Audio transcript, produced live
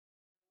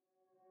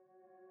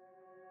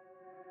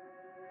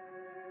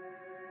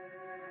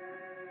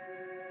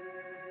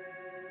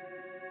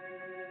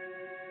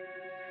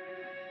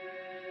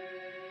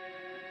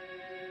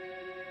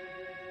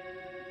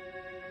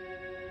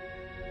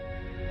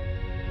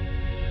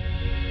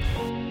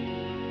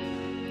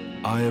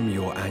I am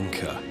your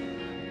anchor,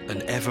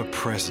 an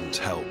ever-present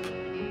help.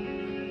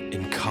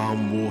 In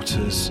calm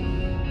waters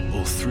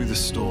or through the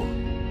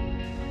storm,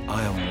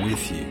 I am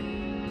with you.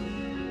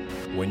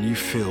 When you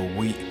feel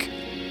weak,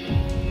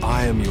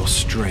 I am your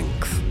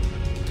strength,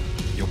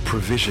 your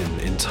provision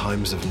in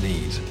times of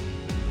need.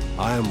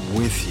 I am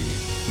with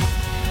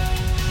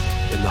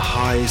you. In the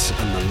highs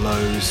and the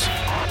lows,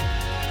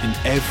 in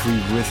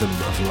every rhythm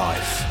of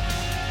life,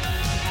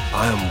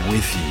 I am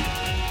with you.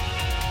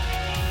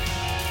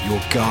 Your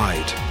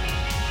guide,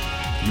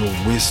 your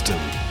wisdom,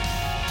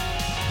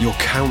 your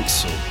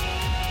counsel,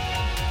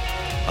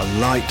 a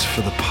light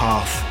for the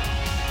path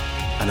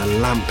and a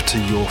lamp to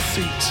your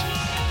feet.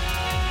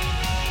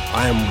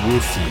 I am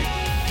with you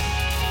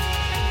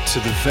to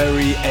the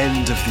very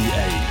end of the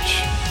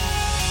age.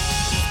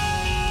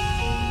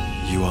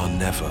 You are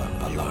never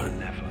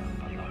alone.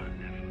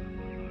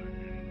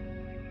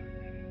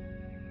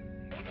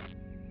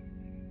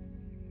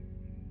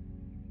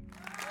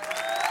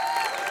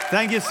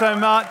 Thank you so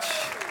much.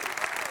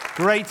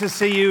 Great to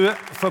see you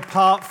for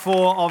part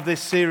 4 of this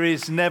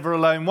series, Never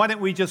Alone. Why don't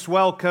we just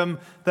welcome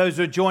those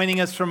who are joining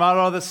us from our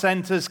other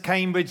centres,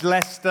 Cambridge,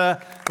 Leicester,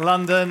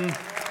 London,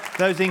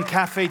 those in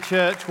Cafe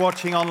Church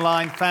watching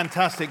online.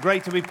 Fantastic.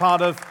 Great to be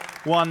part of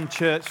one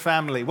church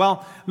family.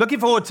 Well, looking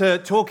forward to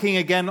talking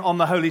again on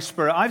the Holy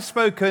Spirit. I've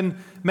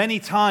spoken many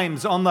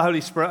times on the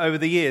Holy Spirit over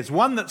the years.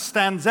 One that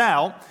stands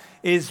out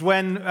is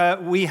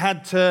when we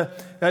had to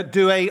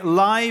do a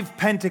live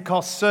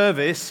Pentecost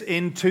service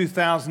in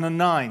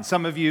 2009.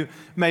 Some of you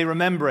may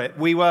remember it.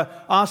 We were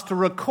asked to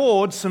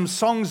record some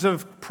songs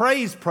of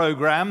praise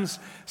programs.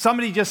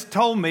 Somebody just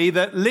told me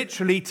that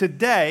literally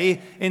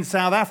today in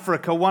South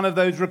Africa, one of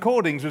those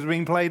recordings was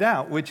being played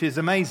out, which is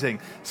amazing,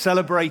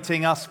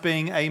 celebrating us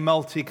being a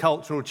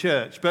multicultural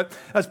church. But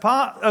as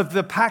part of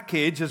the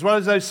package, as well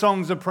as those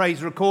songs of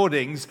praise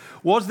recordings,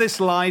 was this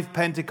live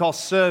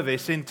Pentecost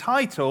service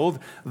entitled,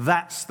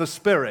 That's the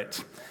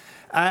Spirit.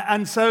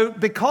 And so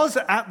because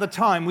at the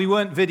time we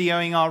weren't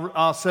videoing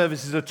our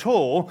services at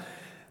all,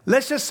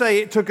 let's just say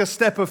it took a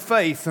step of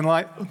faith and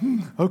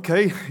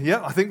okay,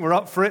 yeah, I think we're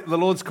up for it. The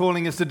Lord's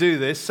calling us to do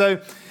this. So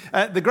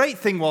the great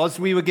thing was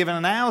we were given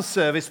an hour's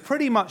service,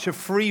 pretty much a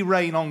free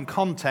rein on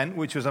content,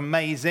 which was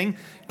amazing.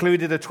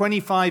 Included a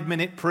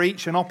 25-minute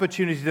preach, an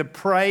opportunity to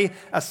pray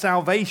a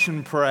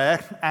salvation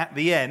prayer at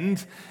the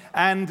end.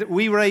 And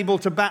we were able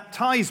to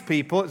baptize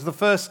people. It's the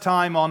first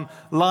time on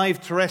live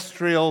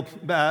terrestrial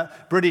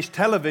British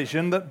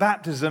television that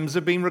baptisms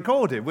have been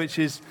recorded, which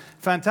is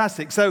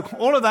fantastic. So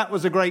all of that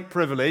was a great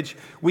privilege.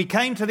 We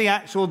came to the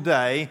actual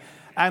day,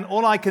 and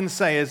all I can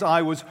say is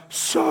I was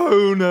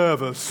so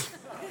nervous.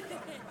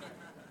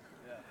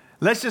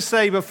 Let's just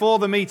say before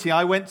the meeting,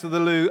 I went to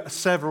the loo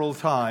several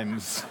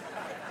times.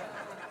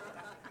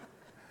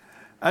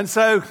 And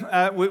so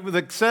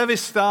the service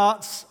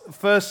starts.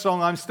 First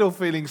song, I'm still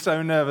feeling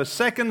so nervous.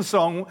 Second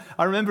song,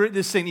 I remember it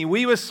distinctly.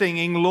 We were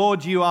singing,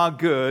 Lord, You Are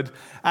Good.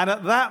 And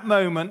at that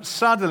moment,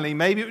 suddenly,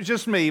 maybe it was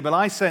just me, but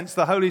I sensed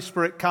the Holy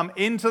Spirit come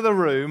into the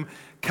room,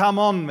 come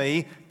on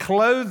me,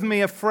 clothe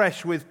me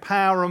afresh with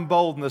power and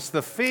boldness.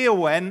 The fear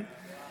went.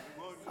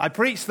 I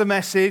preached the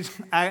message.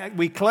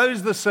 We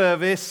closed the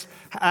service.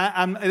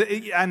 And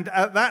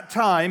at that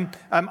time,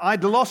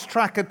 I'd lost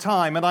track of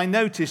time, and I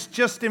noticed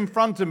just in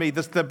front of me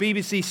the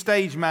BBC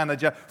stage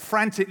manager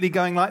frantically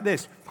going like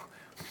this.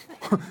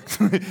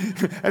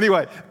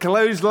 Anyway,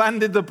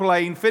 landed the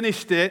plane,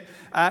 finished it,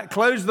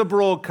 closed the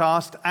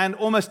broadcast, and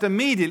almost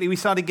immediately we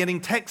started getting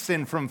texts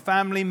in from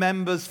family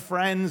members,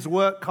 friends,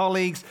 work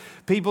colleagues,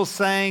 people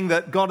saying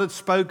that God had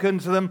spoken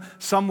to them.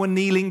 Some were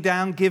kneeling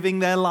down, giving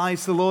their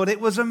lives to the Lord.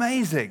 It was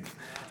amazing.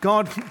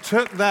 God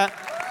took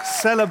that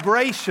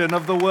celebration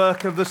of the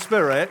work of the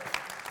Spirit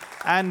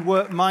and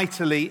worked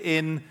mightily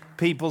in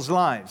people's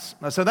lives.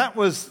 So that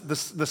was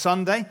the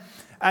Sunday.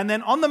 And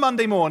then on the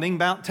Monday morning,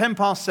 about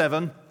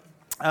 7:10,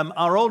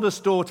 our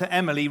oldest daughter,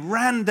 Emily,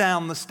 ran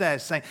down the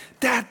stairs saying,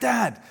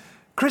 Dad,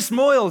 Chris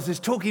Moyles is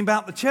talking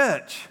about the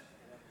church.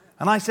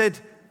 And I said,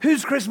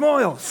 who's Chris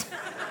Moyles?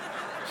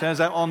 Shows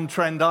how on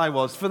trend I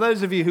was. For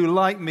those of you who,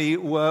 like me,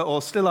 were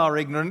or still are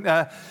ignorant,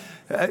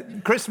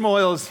 Chris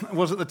Moyles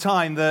was at the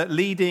time the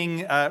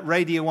leading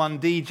Radio 1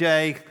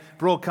 DJ,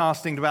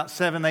 broadcasting to about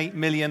 7-8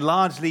 million,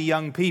 largely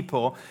young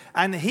people.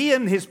 And he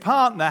and his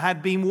partner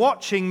had been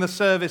watching the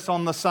service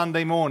on the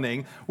Sunday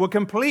morning, were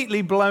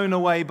completely blown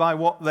away by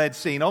what they'd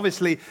seen.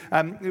 Obviously,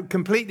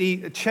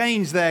 completely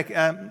changed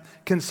their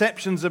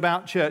conceptions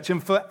about church.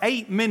 And for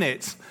 8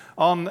 minutes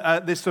on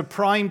this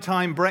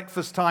primetime,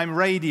 breakfast time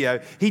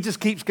radio, he just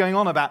keeps going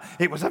on about,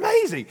 it was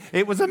amazing,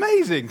 it was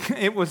amazing,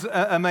 it was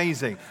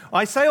amazing.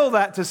 I say all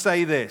that to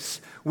say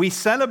this. We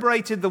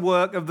celebrated the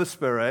work of the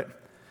Spirit.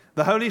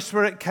 The Holy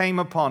Spirit came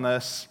upon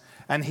us,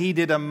 and he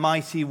did a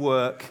mighty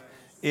work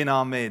in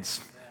our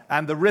midst.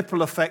 And the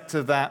ripple effect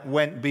of that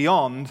went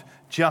beyond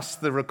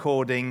just the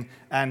recording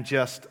and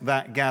just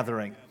that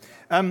gathering.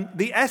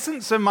 The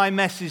essence of my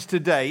message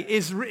today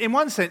is, in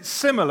one sense,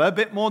 similar, a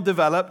bit more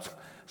developed,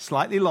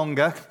 slightly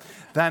longer,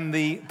 than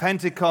the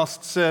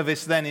Pentecost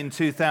service then in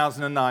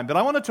 2009. But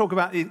I want to talk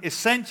about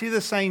essentially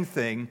the same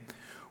thing,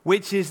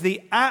 which is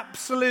the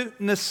absolute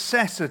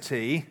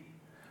necessity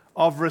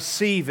of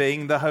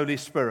receiving the Holy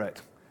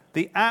Spirit.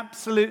 The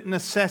absolute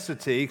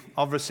necessity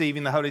of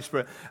receiving the Holy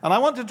Spirit. And I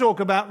want to talk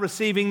about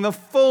receiving the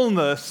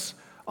fullness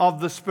of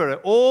the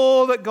Spirit,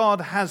 all that God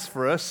has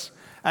for us.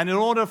 And in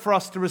order for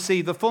us to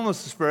receive the fullness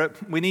of the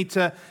Spirit, we need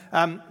to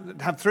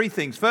have three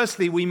things.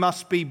 Firstly, we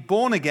must be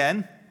born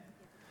again.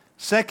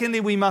 Secondly,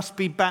 we must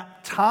be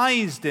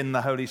baptized in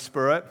the Holy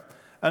Spirit.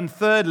 And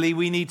thirdly,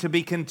 we need to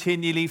be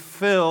continually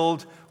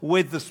filled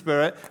with the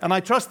Spirit. And I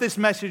trust this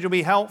message will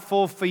be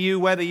helpful for you,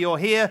 whether you're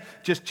here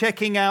just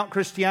checking out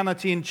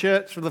Christianity in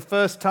church for the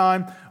first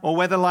time, or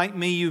whether, like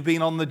me, you've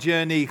been on the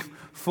journey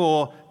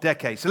for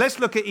decades. So let's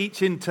look at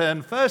each in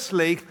turn.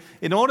 Firstly,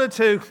 in order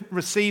to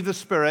receive the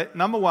Spirit,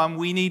 number one,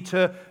 we need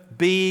to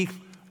be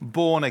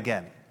born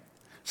again.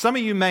 Some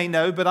of you may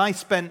know, but I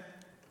spent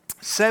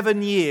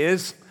 7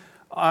 years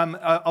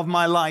of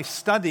my life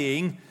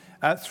studying,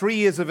 3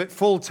 years of it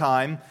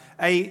full-time,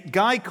 a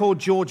guy called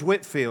George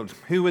Whitefield,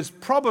 who was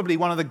probably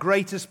one of the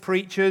greatest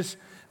preachers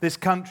this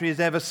country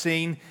has ever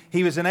seen.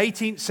 He was an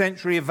 18th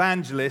century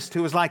evangelist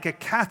who was like a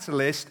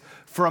catalyst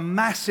for a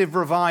massive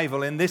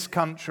revival in this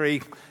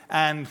country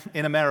and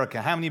in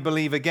America. How many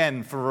believe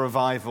again for a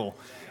revival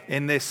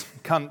in this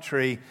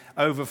country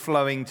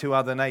overflowing to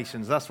other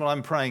nations? That's what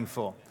I'm praying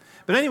for.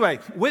 But anyway,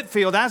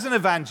 Whitefield, as an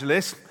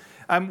evangelist,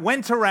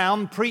 went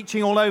around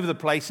preaching all over the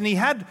place, and he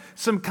had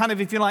some kind of,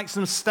 if you like,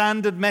 some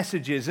standard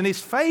messages, and his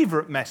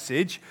favorite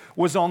message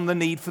was on the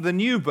need for the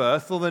new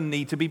birth, or the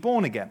need to be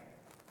born again.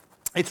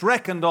 It's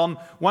reckoned on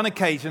one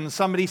occasion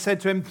somebody said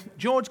to him,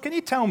 "George, can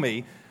you tell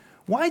me,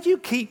 why do you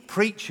keep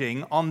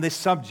preaching on this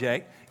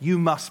subject, you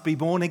must be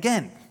born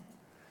again?"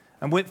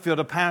 And Whitefield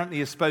apparently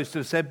is supposed to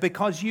have said,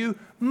 "Because you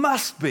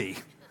must be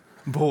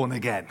born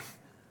again."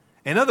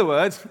 In other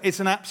words, it's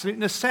an absolute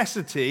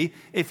necessity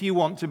if you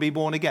want to be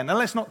born again. Now,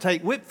 let's not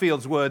take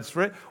Whitefield's words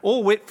for it.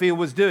 All Whitefield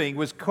was doing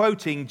was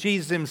quoting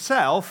Jesus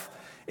himself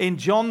in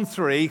John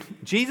 3.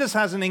 Jesus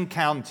has an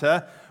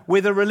encounter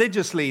with a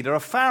religious leader, a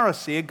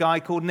Pharisee, a guy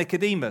called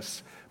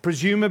Nicodemus.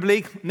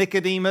 Presumably,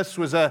 Nicodemus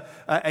was a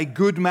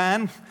good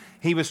man.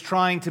 He was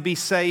trying to be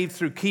saved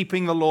through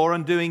keeping the law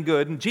and doing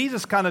good. And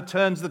Jesus kind of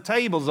turns the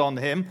tables on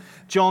him.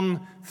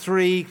 John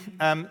 3,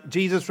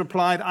 Jesus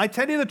replied, "I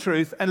tell you the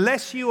truth,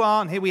 unless you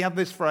are," and here we have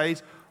this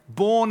phrase,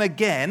 "born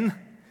again,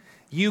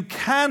 you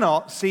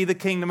cannot see the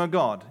kingdom of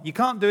God." You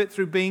can't do it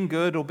through being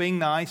good or being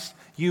nice.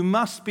 You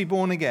must be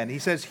born again. He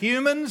says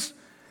humans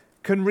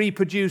can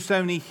reproduce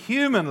only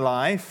human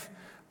life,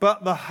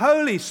 but the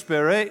Holy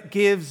Spirit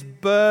gives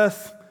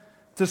birth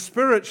to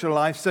spiritual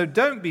life. So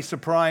don't be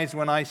surprised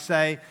when I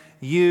say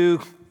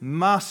you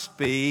must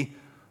be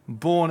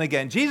born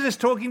again. Jesus is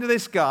talking to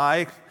this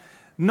guy,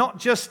 not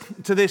just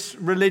to this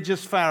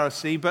religious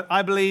Pharisee, but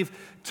I believe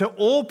to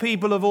all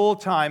people of all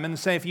time, and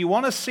say, if you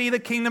want to see the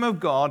kingdom of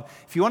God,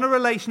 if you want a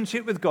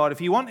relationship with God,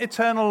 if you want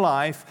eternal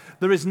life,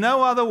 there is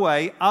no other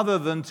way other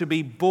than to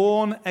be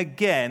born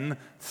again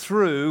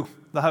through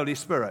the Holy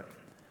Spirit.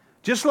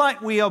 Just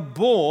like we are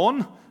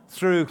born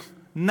through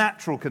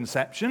natural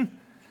conception,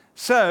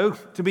 so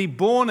to be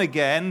born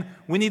again,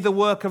 we need the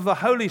work of the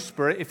Holy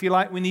Spirit. If you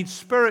like, we need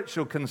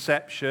spiritual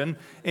conception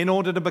in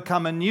order to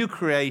become a new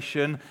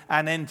creation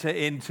and enter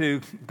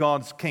into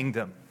God's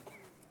kingdom.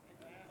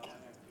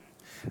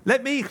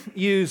 Let me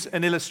use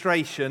an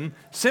illustration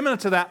similar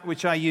to that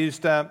which I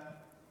used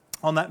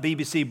on that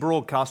BBC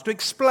broadcast to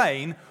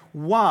explain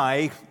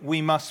why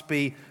we must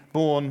be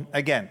born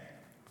again.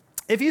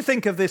 If you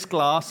think of this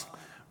glass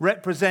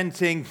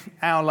representing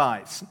our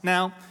lives.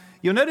 Now,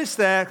 you'll notice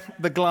there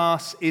the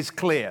glass is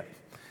clear.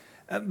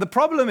 The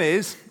problem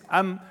is,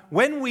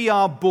 when we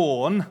are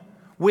born,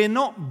 we're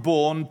not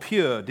born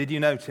pure. Did you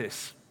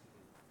notice?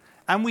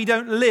 And we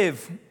don't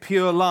live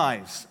pure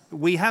lives.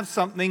 We have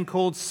something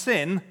called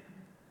sin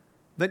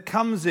that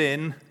comes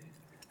in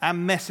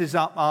and messes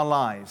up our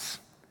lives.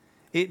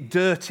 It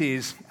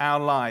dirties our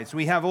lives.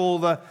 We have all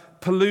the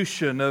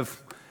pollution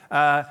of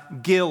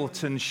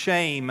guilt and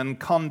shame and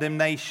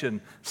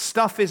condemnation.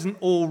 Stuff isn't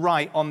all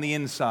right on the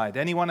inside.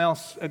 Anyone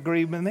else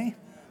agree with me?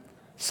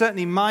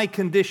 Certainly my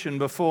condition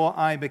before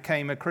I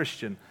became a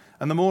Christian.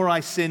 And the more I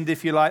sinned,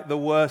 if you like, the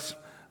worse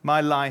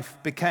my life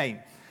became.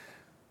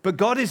 But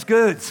God is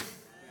good.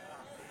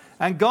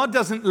 And God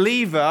doesn't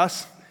leave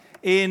us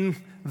in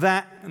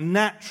that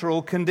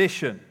natural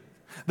condition.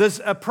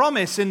 There's a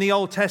promise in the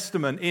Old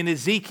Testament in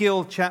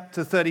Ezekiel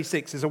chapter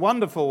 36. It's a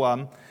wonderful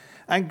one.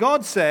 And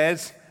God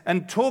says,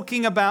 and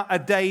talking about a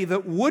day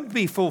that would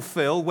be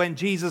fulfilled when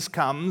Jesus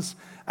comes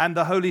and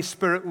the Holy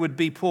Spirit would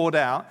be poured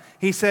out,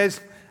 he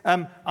says,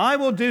 I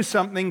will do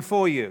something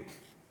for you.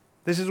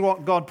 This is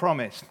what God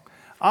promised.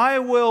 I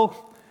will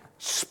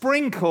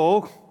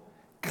sprinkle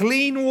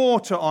clean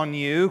water on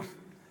you,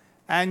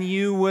 and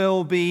you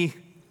will be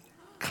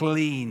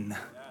clean.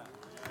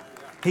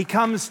 He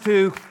comes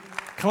to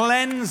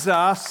cleanse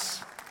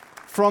us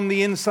from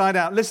the inside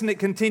out. Listen, it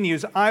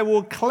continues. I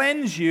will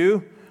cleanse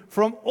you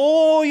from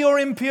all your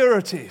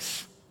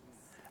impurities,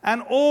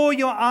 and all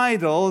your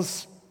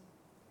idols.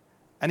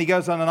 And he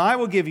goes on, and I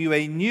will give you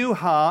a new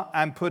heart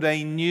and put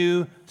a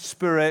new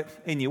spirit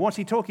in you. What's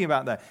he talking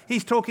about there?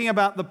 He's talking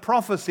about the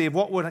prophecy of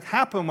what would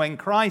happen when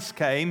Christ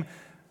came,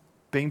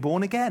 being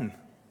born again.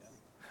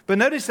 But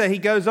notice that he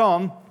goes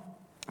on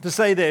to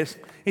say this.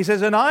 He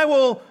says, and I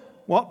will,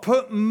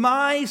 put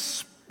my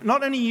spirit.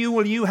 Not only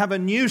will you have a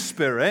new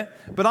spirit,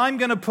 but I'm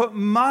going to put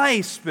my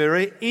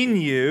spirit in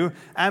you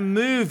and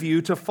move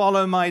you to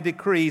follow my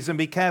decrees and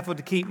be careful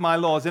to keep my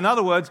laws. In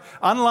other words,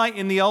 unlike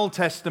in the Old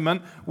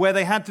Testament where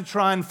they had to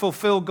try and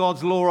fulfill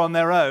God's law on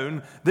their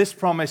own, this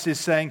promise is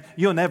saying,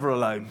 you're never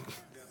alone.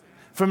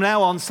 From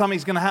now on,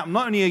 something's going to happen.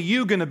 Not only are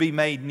you going to be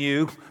made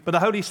new, but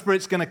the Holy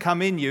Spirit's going to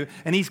come in you,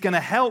 and he's going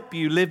to help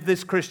you live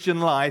this Christian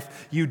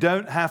life. You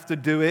don't have to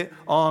do it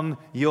on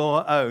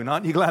your own.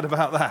 Aren't you glad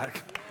about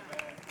that?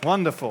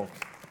 Wonderful.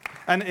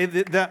 And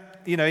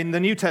in the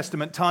New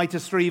Testament,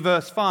 Titus 3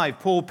 verse 5,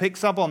 Paul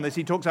picks up on this.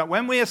 He talks about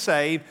when we are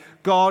saved,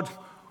 God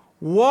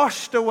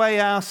washed away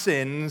our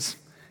sins,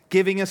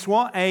 giving us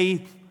what?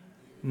 A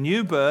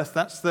new birth,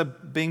 that's the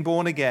being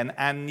born again,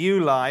 and new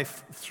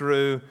life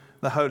through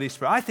the Holy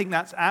Spirit. I think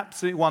that's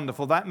absolutely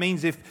wonderful. That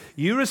means if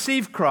you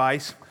receive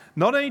Christ,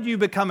 not only do you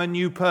become a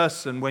new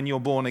person when you're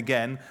born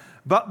again,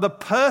 but the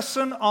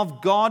person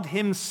of God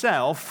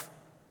himself,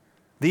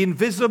 the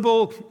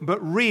invisible but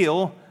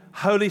real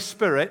Holy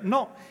Spirit,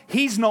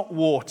 he's not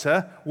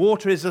water.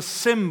 Water is a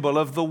symbol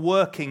of the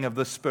working of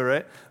the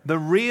Spirit. The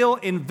real,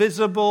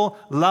 invisible,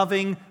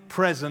 loving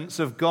presence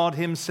of God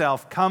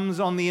himself comes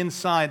on the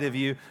inside of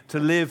you to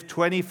live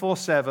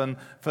 24/7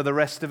 for the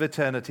rest of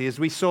eternity. As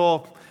we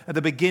saw at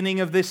the beginning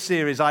of this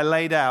series, I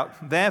laid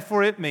out,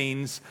 therefore it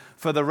means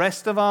for the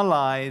rest of our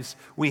lives,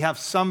 we have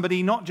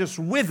somebody not just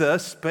with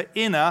us, but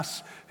in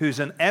us, who's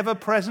an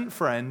ever-present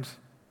friend.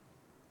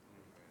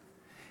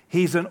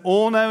 He's an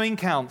all-knowing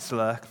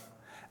counselor,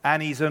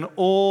 and he's an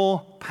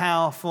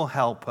all-powerful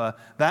helper.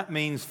 That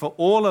means for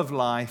all of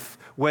life,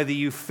 whether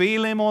you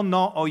feel him or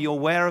not, or you're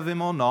aware of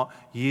him or not,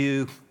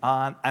 you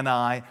and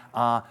I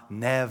are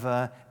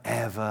never,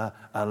 ever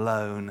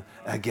alone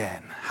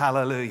again.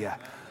 Hallelujah.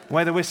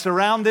 Whether we're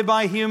surrounded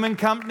by human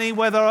company,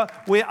 whether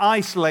we're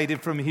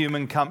isolated from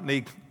human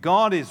company,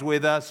 God is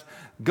with us.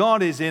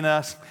 God is in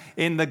us.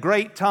 In the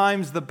great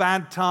times, the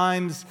bad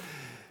times,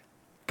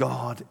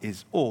 God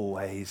is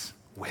always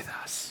with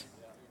us.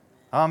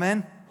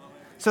 Amen?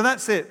 So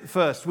that's it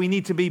first. We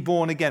need to be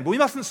born again. But we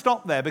mustn't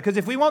stop there, because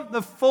if we want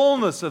the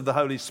fullness of the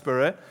Holy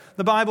Spirit,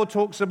 the Bible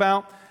talks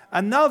about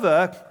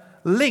another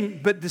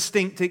linked but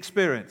distinct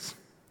experience.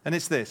 And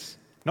it's this.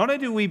 Not only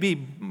do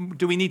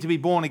we need to be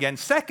born again,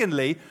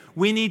 secondly,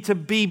 we need to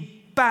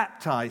be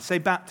baptized. Say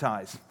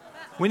baptized.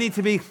 We need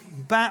to be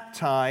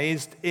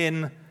baptized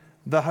in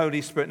the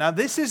Holy Spirit. Now,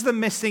 this is the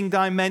missing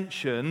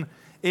dimension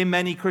in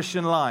many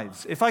Christian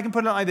lives. If I can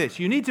put it like this,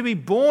 you need to be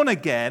born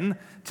again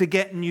to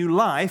get new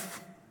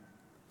life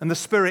and the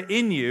Spirit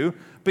in you,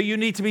 but you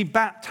need to be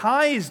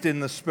baptized in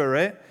the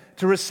Spirit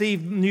to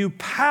receive new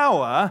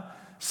power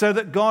so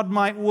that God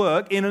might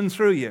work in and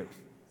through you.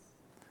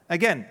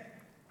 Again,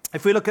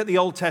 if we look at the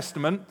Old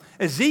Testament,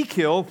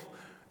 Ezekiel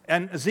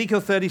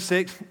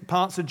 36,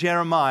 parts of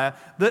Jeremiah,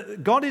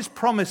 that God is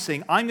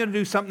promising, I'm going to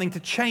do something to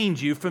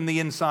change you from the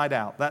inside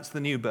out. That's the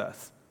new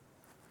birth.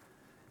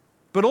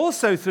 But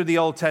also through the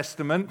Old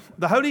Testament,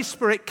 the Holy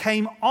Spirit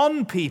came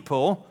on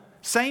people,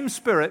 same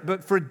Spirit,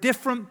 but for a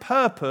different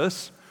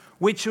purpose,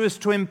 which was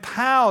to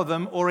empower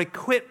them or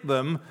equip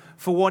them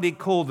for what he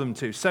called them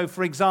to. So,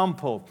 for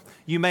example,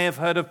 you may have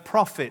heard of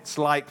prophets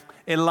like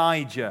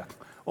Elijah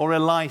or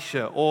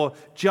Elisha, or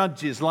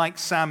judges like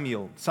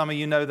Samuel. Some of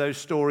you know those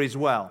stories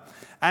well.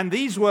 And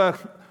these were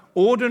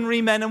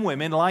ordinary men and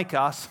women like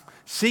us,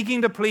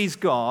 seeking to please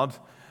God,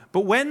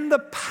 but when the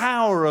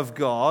power of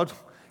God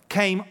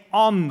came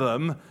on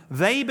them,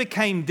 they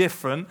became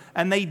different,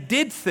 and they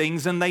did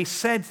things and they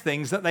said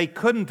things that they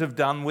couldn't have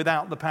done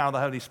without the power of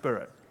the Holy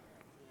Spirit.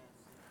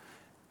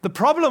 The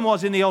problem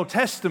was in the Old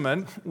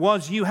Testament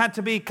was you had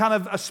to be kind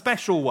of a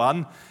special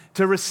one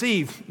to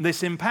receive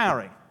this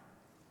empowering.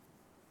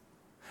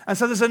 And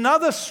so there's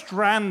another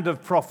strand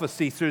of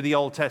prophecy through the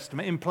Old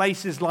Testament in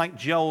places like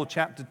Joel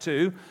chapter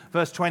 2,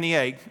 verse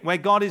 28, where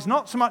God is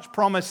not so much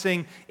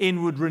promising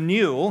inward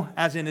renewal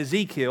as in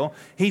Ezekiel.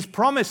 He's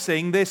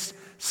promising this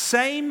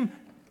same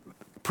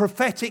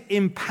prophetic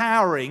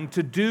empowering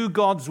to do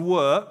God's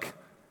work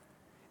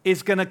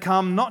is going to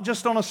come not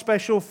just on a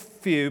special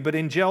few, but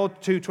in Joel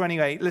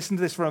 2:28. Listen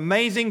to this for an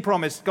amazing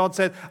promise. God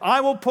said, I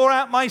will pour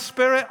out my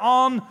Spirit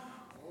on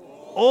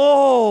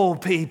all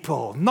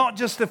people, not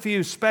just a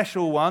few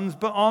special ones,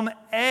 but on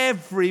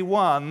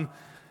everyone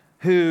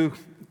who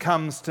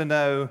comes to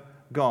know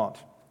God.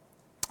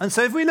 And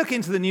so if we look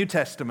into the New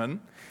Testament,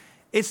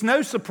 it's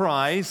no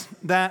surprise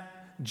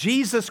that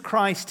Jesus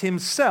Christ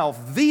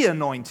himself, the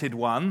Anointed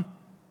One,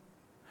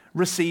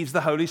 receives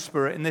the Holy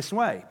Spirit in this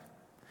way.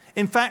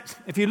 In fact,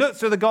 if you look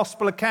through the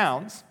gospel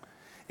accounts,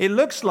 it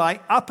looks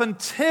like up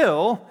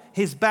until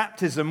his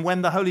baptism,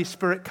 when the Holy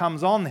Spirit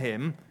comes on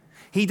him,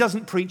 he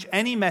doesn't preach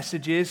any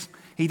messages.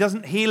 He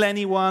doesn't heal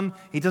anyone.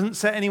 He doesn't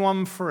set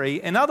anyone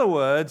free. In other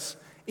words,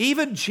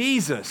 even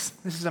Jesus,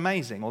 this is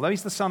amazing, although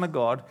he's the Son of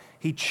God,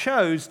 he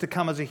chose to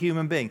come as a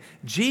human being.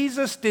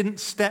 Jesus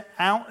didn't step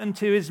out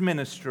into his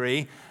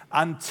ministry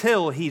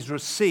until he's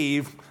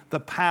received the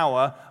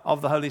power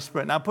of the Holy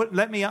Spirit. Now,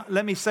 let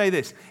me say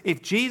this.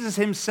 If Jesus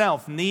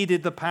himself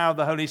needed the power of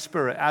the Holy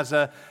Spirit as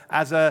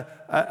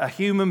a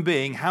human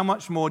being, how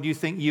much more do you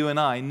think you and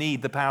I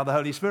need the power of the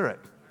Holy Spirit?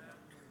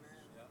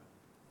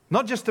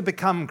 Not just to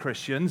become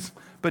Christians,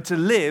 but to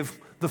live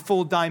the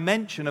full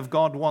dimension of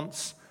God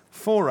wants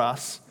for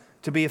us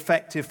to be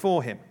effective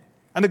for him.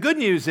 And the good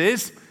news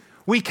is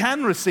we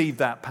can receive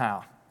that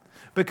power.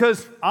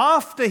 Because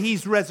after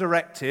he's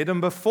resurrected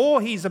and before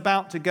he's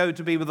about to go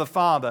to be with the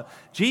Father,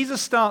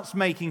 Jesus starts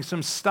making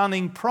some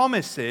stunning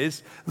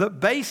promises that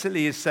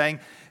basically is saying,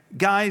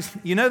 guys,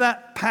 you know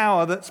that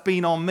power that's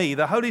been on me,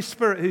 the Holy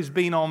Spirit who's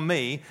been on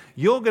me,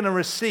 you're going to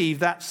receive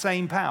that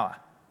same power.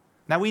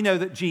 Now, we know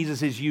that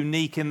Jesus is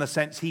unique in the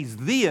sense he's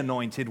the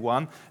anointed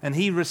one, and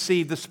he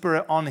received the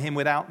Spirit on him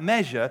without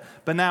measure,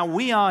 but now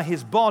we are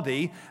his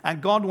body,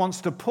 and God wants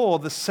to pour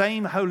the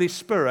same Holy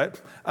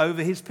Spirit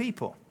over his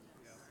people.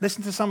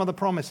 Listen to some of the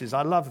promises.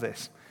 I love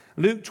this.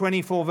 Luke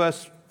 24,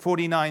 verse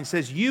 49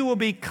 says, you will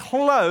be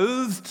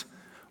clothed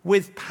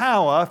with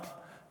power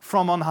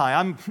from on high.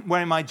 I'm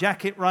wearing my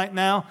jacket right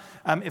now.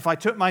 If I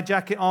took my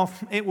jacket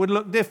off, it would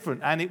look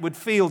different and it would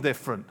feel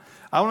different.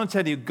 I want to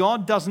tell you,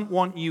 God doesn't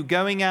want you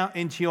going out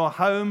into your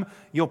home,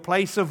 your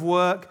place of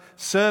work,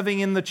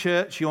 serving in the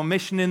church, your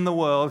mission in the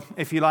world,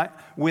 if you like,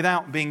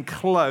 without being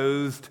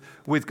clothed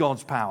with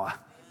God's power.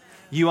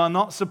 You are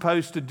not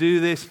supposed to do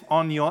this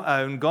on your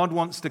own. God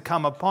wants to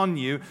come upon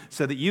you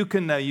so that you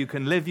can know you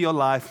can live your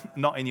life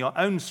not in your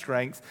own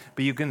strength,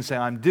 but you can say,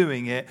 I'm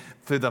doing it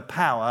through the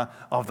power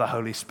of the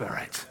Holy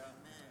Spirit.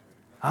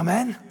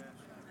 Amen?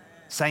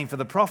 Same for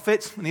the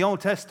prophets in the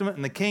Old Testament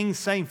and the kings,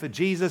 same for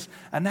Jesus.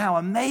 And now,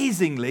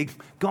 amazingly,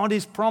 God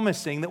is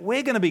promising that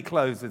we're going to be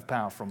clothed with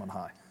power from on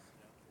high.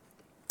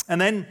 And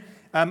then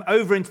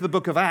over into the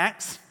book of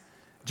Acts,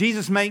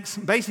 Jesus makes,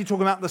 basically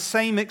talking about the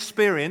same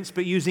experience,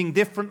 but using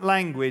different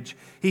language.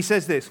 He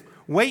says this,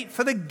 wait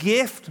for the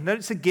gift.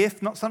 Notice a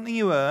gift, not something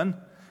you earn.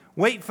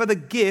 Wait for the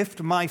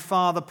gift my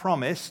Father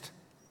promised.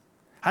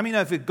 How many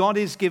know if God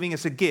is giving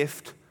us a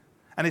gift,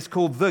 and it's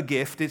called the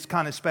gift, it's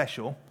kind of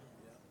special?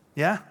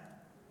 Yeah?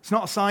 It's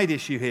not a side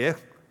issue here.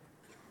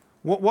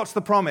 What's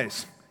the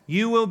promise?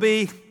 You will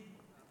be... He's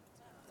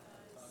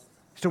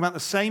talking about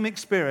the same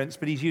experience,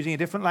 but he's using a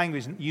different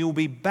language. You'll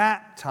be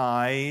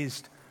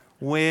baptized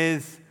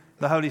with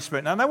the Holy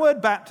Spirit. Now, the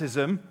word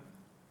baptism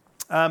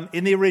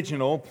in the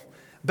original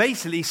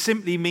basically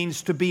simply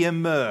means to be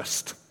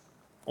immersed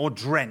or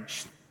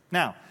drenched.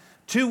 Now,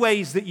 two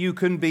ways that you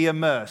can be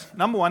immersed.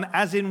 Number one,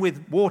 as in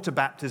with water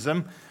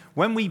baptism,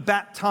 when we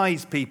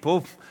baptize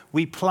people,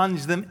 we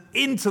plunge them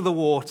into the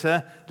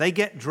water, they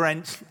get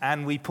drenched,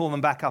 and we pull them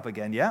back up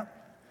again, yeah?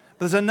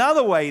 There's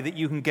another way that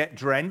you can get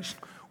drenched,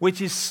 which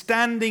is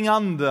standing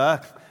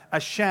under a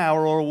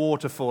shower or a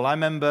waterfall. I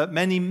remember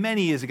many,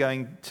 many years ago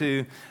going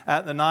to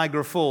the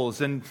Niagara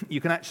Falls, and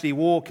you can actually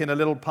walk in a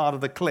little part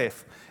of the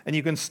cliff, and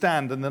you can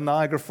stand, and the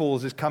Niagara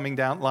Falls is coming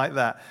down like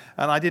that.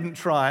 And I didn't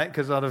try it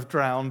because I'd have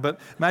drowned,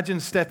 but imagine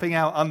stepping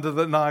out under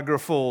the Niagara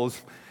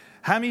Falls.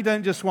 How many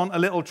don't just want a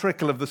little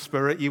trickle of the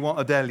Spirit, you want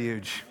a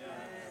deluge?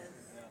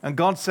 And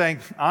God's saying,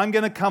 I'm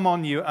going to come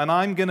on you and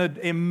I'm going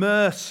to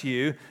immerse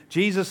you.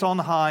 Jesus on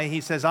high,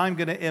 he says, I'm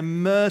going to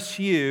immerse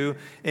you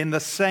in the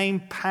same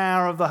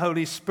power of the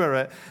Holy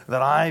Spirit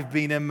that I've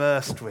been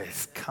immersed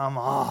with. Come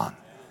on.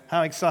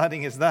 How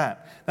exciting is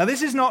that? Now,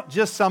 this is not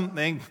just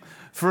something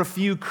for a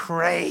few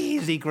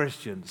crazy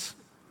Christians.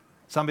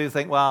 Some people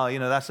think, well,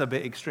 that's a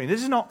bit extreme.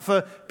 This is not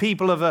for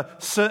people of a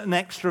certain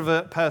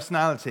extrovert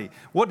personality.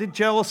 What did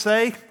Joel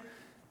say?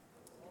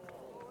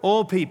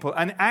 All people.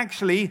 And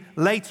actually,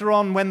 later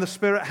on, when the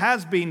Spirit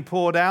has been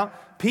poured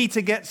out, Peter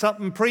gets up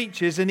and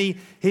preaches, and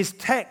his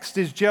text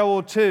is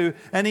Joel 2,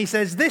 and he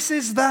says, this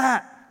is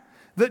that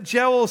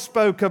Joel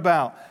spoke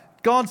about.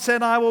 God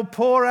said, I will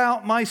pour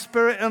out my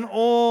Spirit on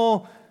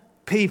all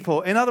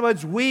people. In other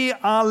words, we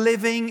are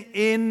living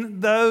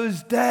in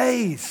those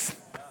days.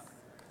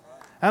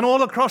 And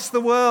all across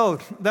the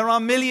world, there are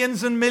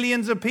millions and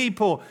millions of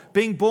people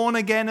being born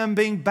again and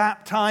being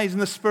baptized in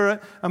the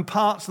Spirit, and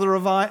parts of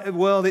the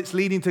world, it's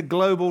leading to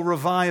global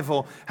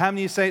revival. How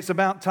many of you say it's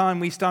about time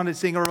we started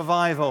seeing a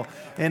revival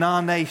in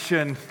our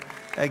nation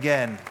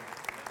again?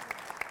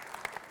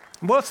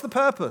 What's the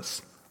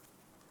purpose?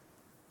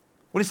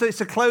 Well,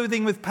 it's a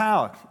clothing with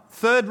power.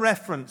 Third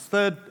reference,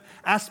 third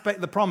aspect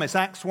of the promise,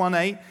 Acts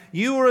 1:8.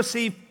 You will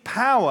receive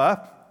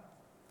power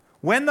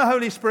when the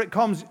Holy Spirit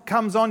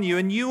comes on you,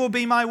 and you will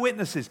be my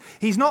witnesses.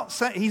 He's not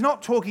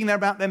talking there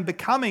about them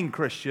becoming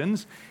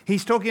Christians.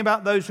 He's talking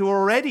about those who are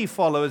already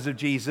followers of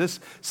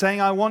Jesus,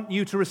 saying, I want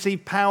you to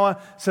receive power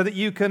so that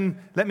you can,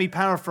 let me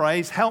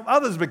paraphrase, help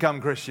others become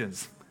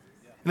Christians.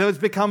 In other words,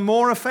 become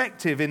more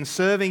effective in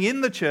serving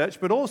in the church,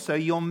 but also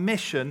your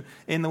mission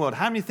in the world.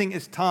 How many think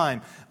it's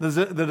time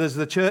that as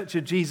the Church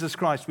of Jesus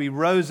Christ, we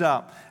rose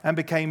up and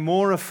became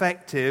more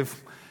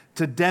effective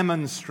to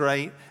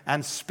demonstrate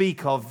and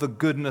speak of the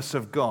goodness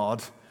of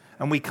God?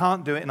 And we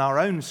can't do it in our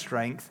own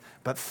strength,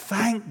 but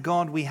thank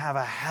God we have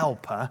a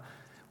helper.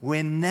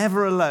 We're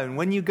never alone.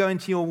 When you go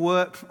into your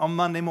work on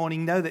Monday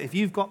morning, know that if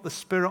you've got the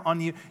Spirit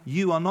on you,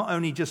 you are not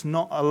only just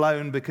not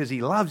alone because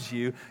He loves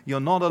you, you're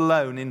not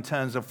alone in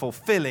terms of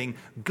fulfilling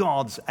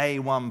God's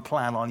A1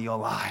 plan on your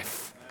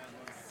life.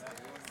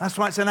 That's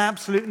why it's an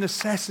absolute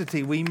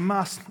necessity. We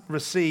must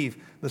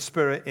receive the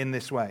Spirit in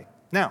this way.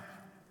 Now,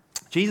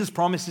 Jesus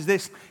promises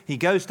this. He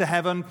goes to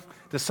heaven.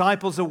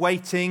 Disciples are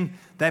waiting.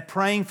 They're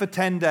praying for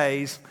 10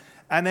 days.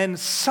 And then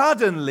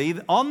suddenly,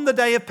 on the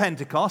day of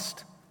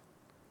Pentecost,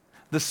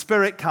 the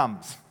Spirit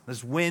comes.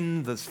 There's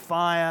wind, there's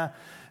fire,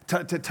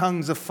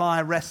 tongues of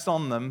fire rest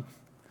on them.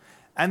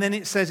 And then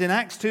it says in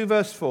Acts 2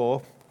 verse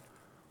 4,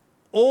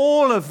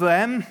 all of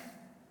them,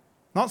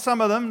 not some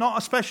of them, not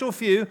a special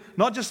few,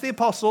 not just the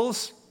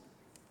apostles,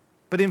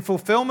 but in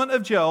fulfillment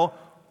of Joel,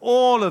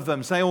 all of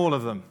them, say all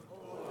of them.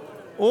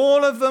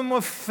 All of them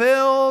were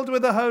filled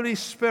with the Holy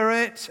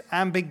Spirit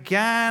and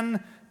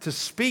began to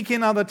speak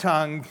in other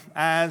tongues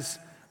as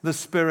the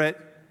Spirit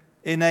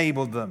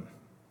enabled them.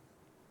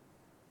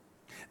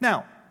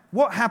 Now,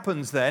 what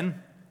happens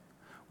then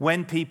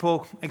when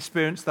people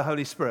experience the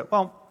Holy Spirit?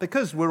 Well,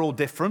 because we're all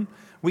different,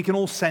 we can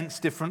all sense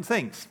different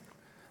things.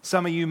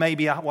 Some of you may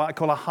be what I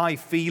call a high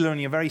feeler,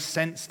 and you're very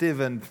sensitive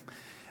and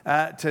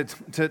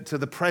to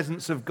the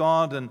presence of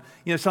God. And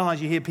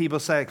sometimes you hear people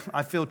say,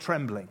 "I feel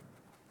trembling."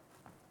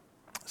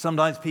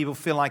 Sometimes people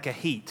feel like a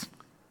heat.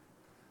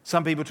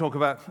 Some people talk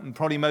about, and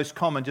probably most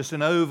common, just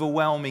an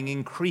overwhelming,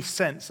 increased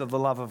sense of the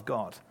love of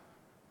God,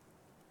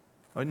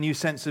 or a new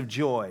sense of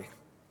joy.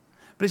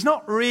 But it's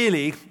not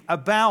really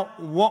about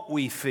what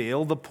we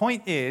feel. The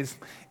point is,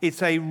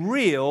 it's a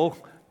real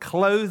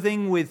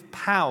clothing with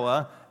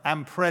power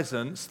and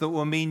presence that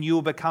will mean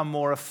you'll become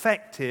more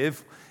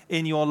effective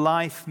in your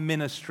life,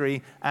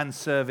 ministry, and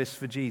service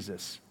for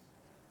Jesus.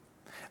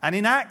 And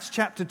in Acts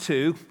chapter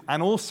 2,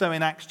 and also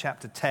in Acts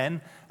chapter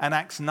 10 and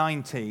Acts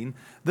 19,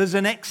 there's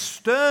an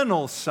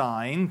external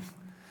sign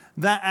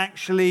that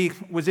actually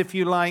was, if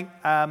you like,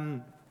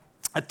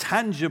 a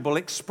tangible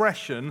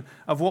expression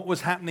of what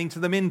was happening to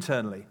them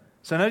internally.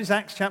 So notice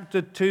Acts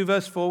chapter 2,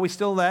 verse 4, we're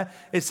still there.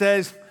 It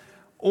says,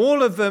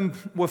 all of them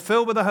were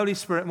filled with the Holy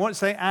Spirit. And what does it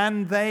say?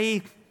 And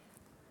they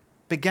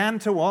began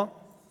to what?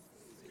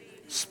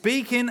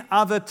 Speak in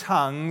other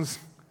tongues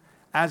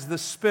as the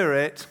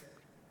Spirit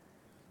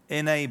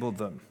enabled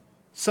them.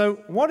 So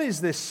what is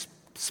this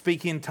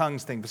speaking in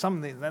tongues thing? For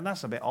something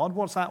that's a bit odd.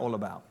 What's that all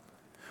about?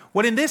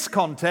 Well, in this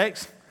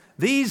context,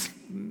 these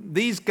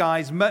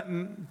guys,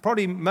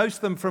 probably most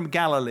of them from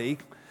Galilee,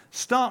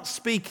 start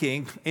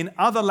speaking in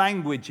other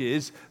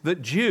languages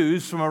that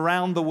Jews from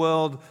around the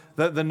world,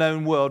 the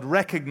known world,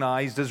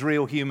 recognized as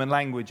real human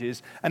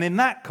languages. And in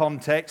that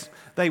context,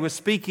 they were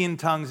speaking in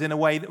tongues in a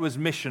way that was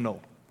missional.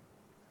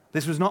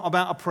 This was not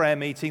about a prayer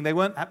meeting. They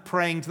weren't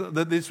praying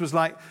that this was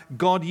like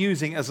God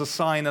using it as a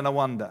sign and a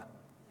wonder.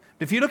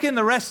 If you look in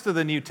the rest of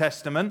the New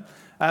Testament,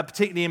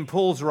 particularly in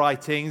Paul's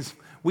writings,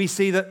 we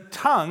see that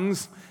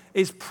tongues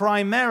is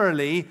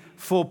primarily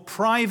for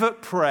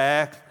private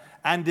prayer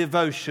and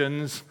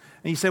devotions.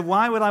 And you say,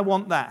 why would I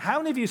want that? How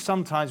many of you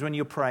sometimes when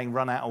you're praying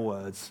run out of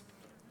words?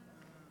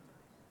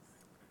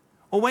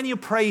 Or when you're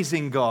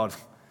praising God,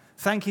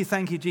 thank you,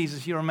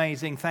 Jesus, you're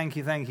amazing, thank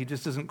you,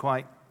 just doesn't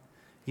quite.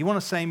 You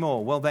want to say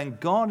more? Well, then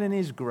God in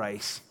His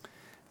grace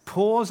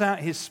pours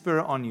out His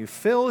Spirit on you,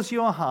 fills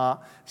your heart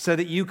so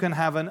that you can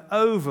have an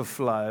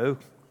overflow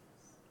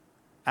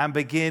and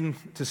begin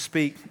to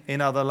speak in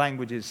other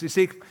languages. You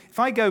see, if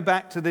I go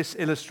back to this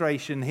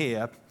illustration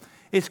here,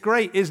 it's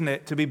great, isn't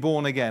it, to be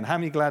born again? How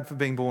many are glad for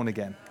being born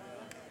again?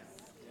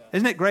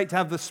 Isn't it great to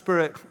have the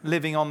Spirit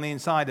living on the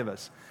inside of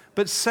us?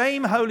 But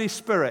same Holy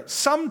Spirit,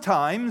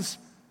 sometimes,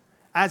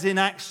 as in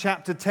Acts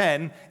chapter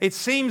 10, it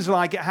seems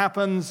like it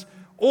happens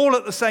all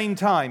at the same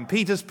time.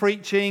 Peter's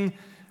preaching,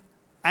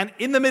 and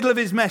in the middle of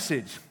his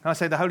message, I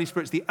say the Holy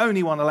Spirit's the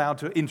only one allowed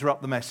to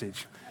interrupt the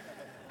message.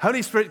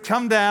 Holy Spirit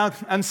come down,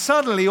 and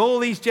suddenly all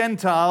these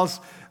Gentiles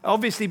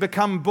obviously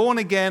become born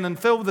again and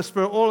filled with the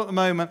Spirit all at the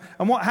moment.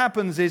 And what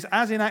happens is,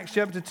 as in Acts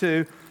chapter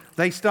 2,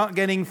 they start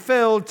getting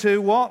filled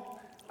to what?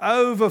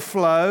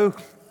 Overflow.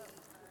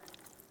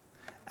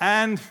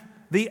 And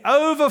the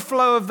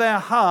overflow of their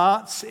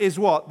hearts is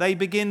what? They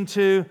begin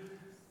to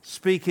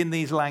speak in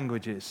these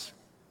languages.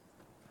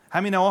 How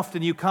many know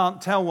often you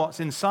can't tell what's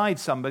inside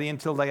somebody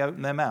until they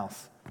open their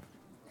mouth?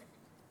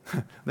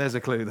 There's a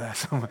clue there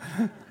somewhere.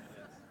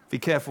 Be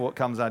careful what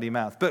comes out of your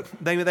mouth. But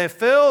they're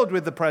filled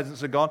with the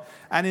presence of God.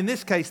 And in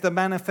this case, the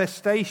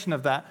manifestation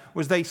of that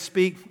was they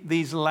speak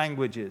these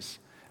languages.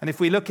 And if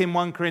we look in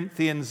 1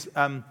 Corinthians,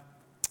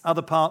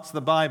 other parts of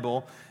the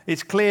Bible,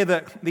 it's clear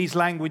that these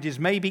languages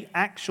may be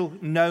actual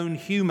known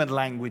human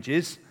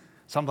languages.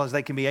 Sometimes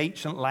they can be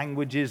ancient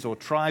languages or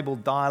tribal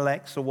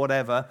dialects or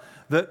whatever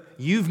that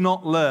you've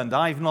not learned,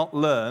 I've not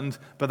learned,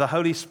 but the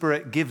Holy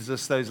Spirit gives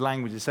us those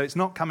languages. So it's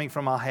not coming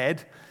from our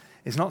head.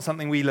 It's not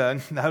something we learn.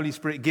 The Holy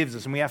Spirit gives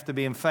us, and we have to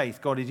be in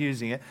faith. God is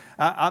using it.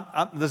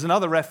 There's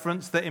another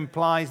reference that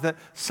implies that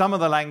some of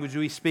the language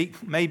we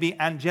speak may be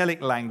angelic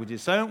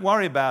languages. So don't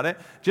worry about it.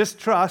 Just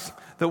trust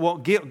that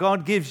what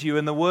God gives you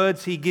and the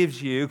words he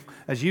gives you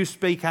as you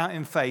speak out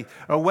in faith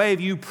are a way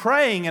of you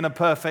praying in a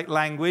perfect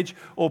language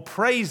or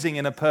praising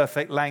in a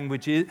perfect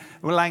language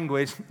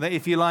that,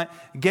 if you like,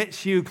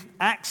 gets you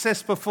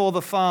access before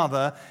the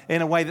Father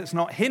in a way that's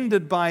not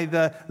hindered by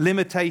the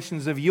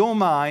limitations of your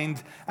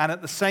mind, and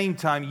at the same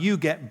time you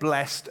get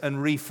blessed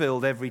and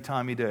refilled every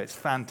time you do it. It's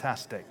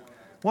fantastic.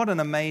 What an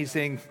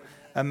amazing,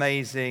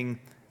 amazing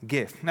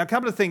gift. Now, a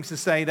couple of things to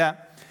say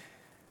that.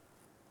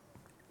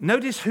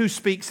 Notice who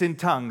speaks in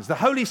tongues. The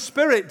Holy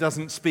Spirit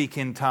doesn't speak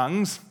in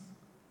tongues.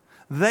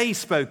 They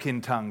spoke in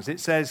tongues. It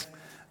says,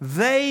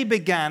 they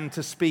began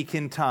to speak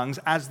in tongues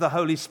as the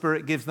Holy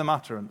Spirit gives them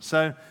utterance.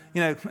 So,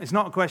 it's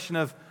not a question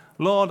of,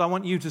 Lord, I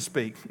want you to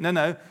speak.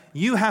 No.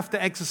 You have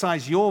to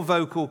exercise your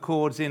vocal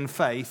cords in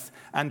faith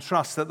and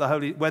trust that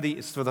whether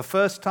it's for the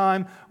first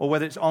time or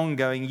whether it's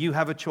ongoing, you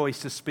have a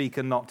choice to speak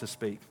and not to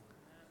speak.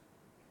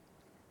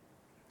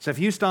 So if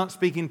you start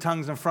speaking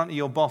tongues in front of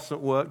your boss at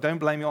work, don't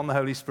blame it on the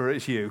Holy Spirit,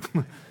 it's you.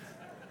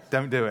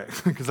 Don't do it,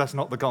 because that's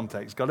not the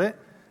context. Got it?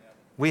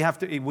 We have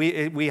to.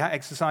 We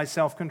exercise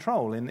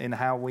self-control in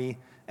how we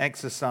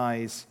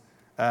exercise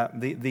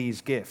these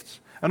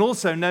gifts. And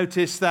also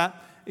notice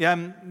that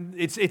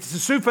it's a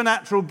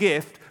supernatural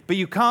gift, but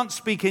you can't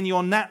speak in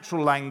your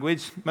natural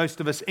language,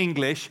 most of us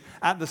English,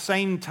 at the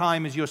same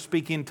time as you're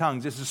speaking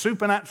tongues. It's a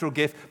supernatural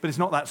gift, but it's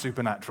not that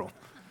supernatural.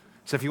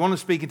 So if you want to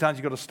speak in tongues,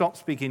 you've got to stop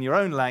speaking your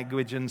own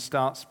language and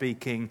start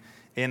speaking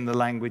in the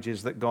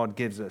languages that God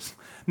gives us.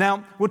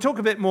 Now, we'll talk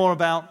a bit more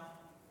about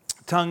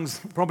tongues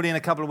probably in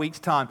a couple of weeks'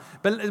 time.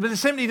 But it's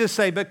simply to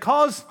say,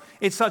 because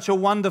it's such a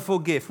wonderful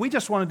gift, we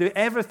just want to do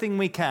everything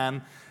we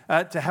can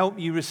to help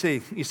you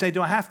receive. You say,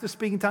 do I have to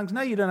speak in tongues?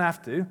 No, you don't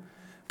have to.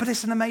 But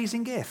it's an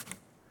amazing gift.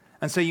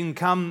 And so you can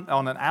come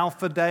on an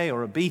Alpha Day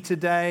or a Beta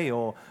Day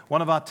or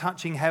one of our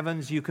Touching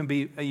Heavens. You can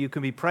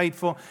be prayed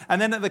for.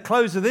 And then at the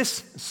close of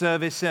this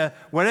service,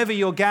 wherever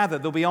you're gathered,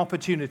 there'll be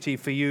opportunity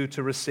for you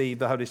to receive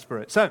the Holy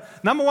Spirit. So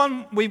number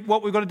one,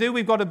 what we've got to do,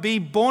 we've got to be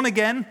born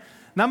again.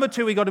 Number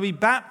two, we've got to be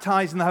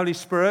baptized in the Holy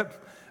Spirit.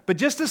 But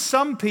just as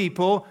some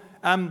people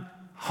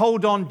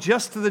hold on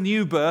just to the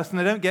new birth and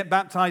they don't get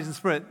baptized in the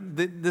Spirit,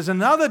 there's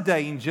another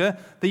danger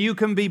that you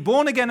can be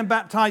born again and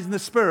baptized in the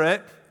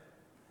Spirit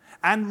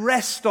and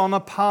rest on a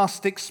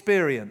past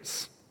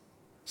experience.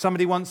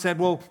 Somebody once said,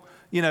 well,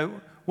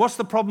 what's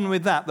the problem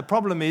with that? The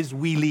problem is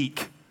we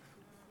leak.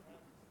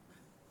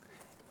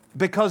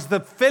 Because the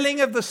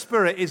filling of the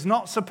Spirit is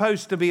not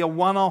supposed to be a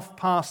one-off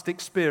past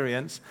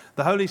experience.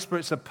 The Holy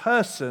Spirit's a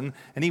person,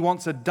 and he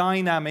wants a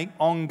dynamic,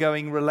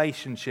 ongoing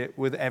relationship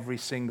with every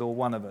single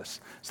one of us.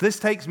 So this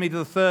takes me to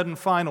the third and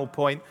final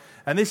point,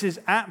 and this is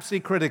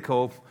absolutely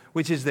critical,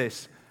 which is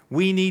this.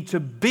 We need to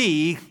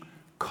be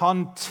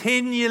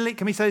continually,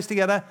 can we say this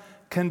together?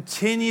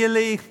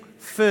 Continually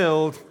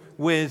filled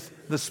with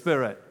the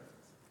Spirit.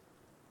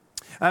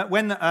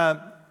 When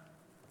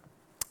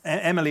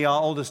Emily,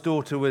 our oldest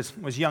daughter,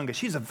 was younger,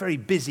 she's a very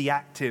busy,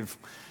 active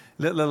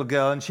little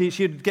girl, and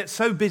she'd get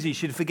so busy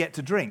she'd forget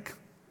to drink.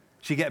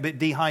 She'd get a bit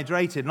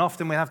dehydrated, and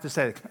often we'd have to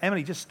say,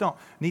 Emily, just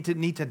stop. Need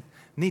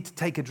to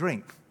take a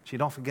drink.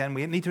 She'd often, again,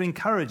 we need to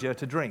encourage her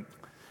to drink.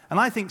 And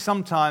I think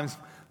sometimes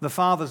the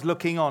father's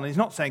looking on, and he's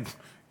not saying,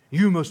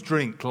 you must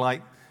drink,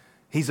 like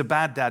he's a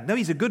bad dad. No,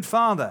 he's a good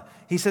father.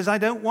 He says, I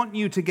don't want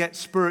you to get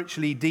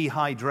spiritually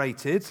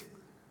dehydrated.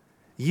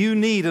 You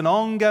need an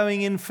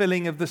ongoing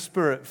infilling of the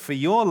Spirit for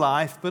your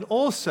life, but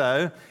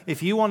also,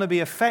 if you want to be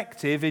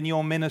effective in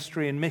your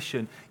ministry and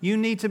mission, you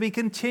need to be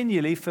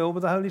continually filled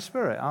with the Holy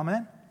Spirit.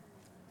 Amen?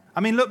 I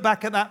mean, look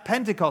back at that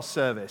Pentecost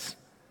service.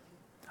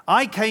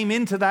 I came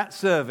into that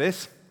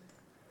service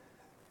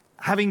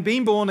having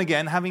been born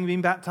again, having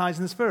been baptized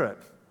in the Spirit.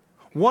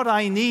 What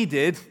I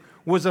needed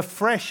was a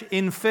fresh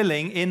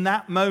infilling in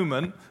that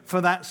moment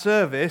for that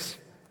service,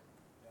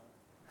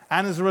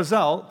 and as a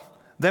result,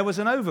 there was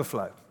an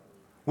overflow.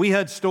 We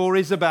heard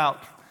stories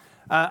about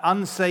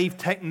unsaved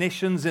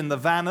technicians in the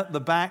van at the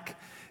back,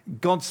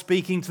 God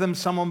speaking to them,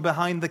 someone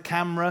behind the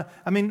camera.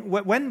 I mean,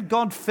 when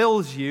God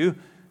fills you,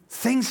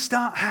 things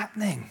start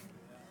happening.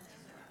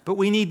 But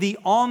we need the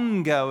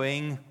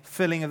ongoing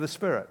filling of the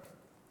Spirit.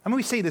 I mean,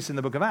 we see this in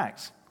the book of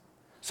Acts.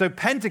 So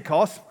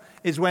Pentecost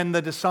is when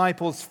the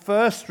disciples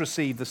first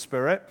receive the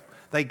Spirit.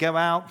 They go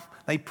out,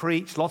 they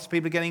preach, lots of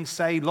people are getting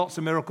saved, lots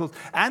of miracles,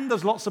 and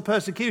there's lots of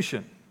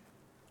persecution.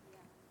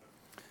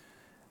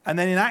 And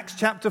then in Acts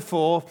chapter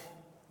 4,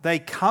 they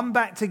come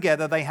back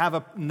together, they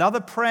have another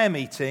prayer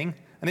meeting,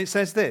 and it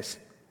says this.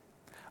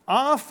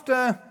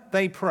 After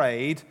they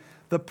prayed,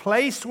 the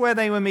place where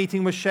they were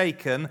meeting was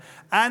shaken,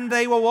 and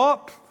they were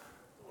what?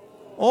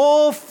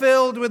 all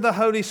filled with the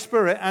Holy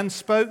Spirit, and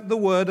spoke the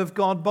word of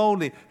God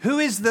boldly. Who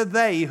is the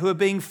they who are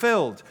being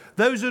filled?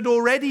 Those who had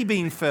already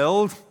been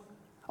filled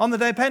on the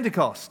day of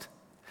Pentecost.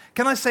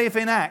 Can I say, if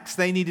in Acts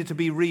they needed to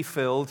be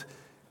refilled,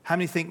 how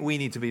many think we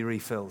need to be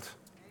refilled?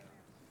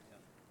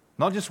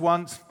 Not just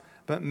once,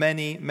 but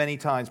many, many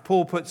times.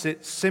 Paul puts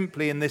it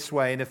simply in this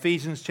way. In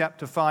Ephesians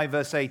chapter 5,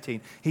 verse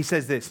 18, he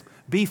says this: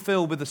 be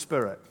filled with the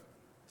Spirit.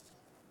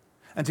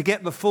 And to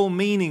get the full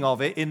meaning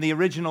of it in the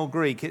original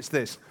Greek, it's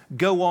this: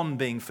 go on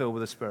being filled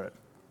with the Spirit.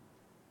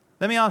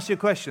 Let me ask you a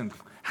question.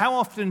 How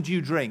often do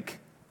you drink?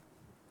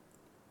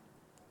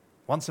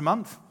 Once a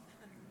month?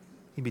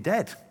 You'd be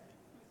dead.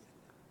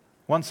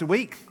 Once a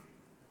week?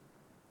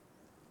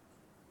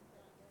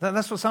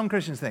 That's what some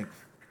Christians think.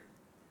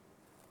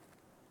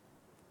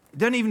 You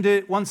don't even do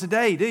it once a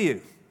day, do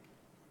you?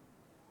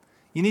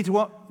 You need to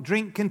what?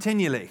 Drink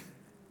continually.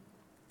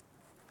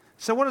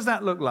 So what does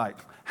that look like?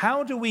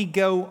 How do we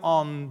go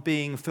on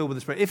being filled with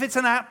the Spirit? If it's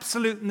an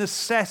absolute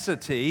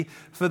necessity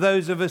for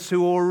those of us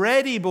who are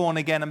already born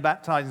again and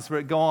baptized in the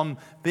Spirit, go on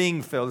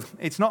being filled.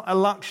 It's not a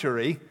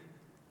luxury.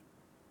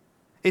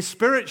 It's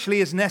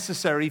spiritually as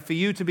necessary for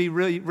you to be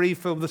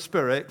refilled with the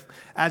Spirit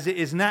as it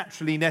is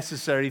naturally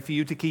necessary for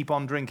you to keep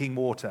on drinking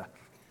water.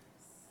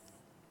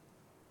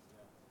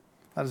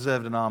 I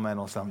deserved an amen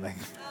or something.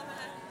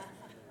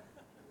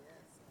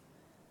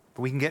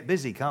 But we can get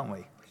busy, can't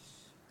we?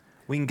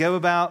 We can go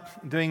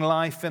about doing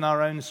life in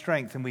our own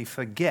strength and we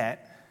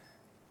forget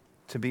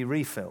to be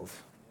refilled.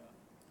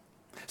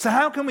 So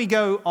how can we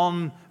go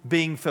on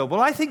being filled? Well,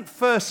 I think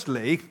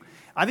firstly,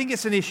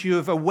 it's an issue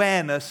of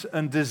awareness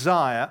and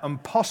desire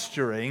and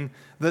posturing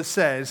that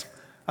says,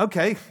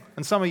 okay,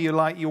 and some of you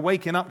you're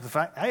waking up to the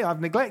fact, hey,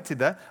 I've neglected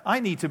that.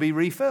 I need to be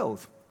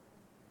refilled.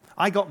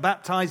 I got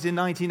baptized in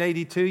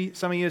 1982,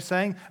 some of you are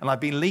saying, and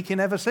I've been leaking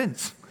ever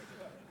since.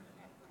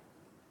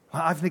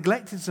 I've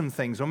neglected some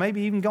things, or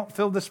maybe even got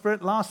filled with the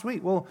Spirit last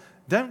week. Well,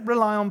 don't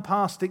rely on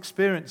past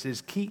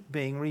experiences. Keep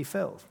being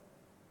refilled.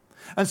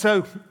 And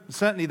so,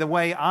 certainly the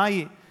way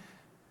I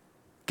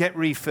get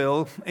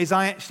refilled is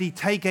I actually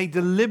take a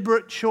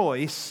deliberate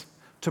choice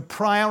to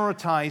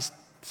prioritize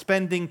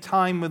spending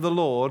time with the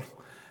Lord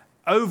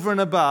over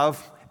and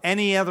above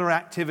any other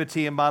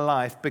activity in my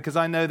life, because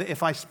I know that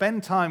if I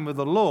spend time with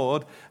the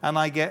Lord and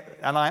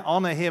I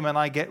honor Him and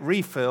I get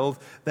refilled,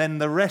 then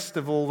the rest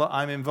of all that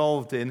I'm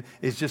involved in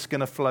is just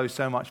going to flow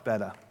so much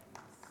better.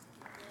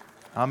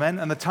 Amen.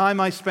 And the time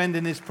I spend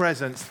in His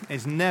presence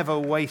is never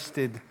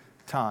wasted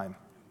time.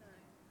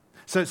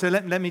 So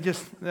let me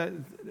just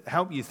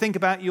help you. Think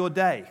about your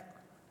day.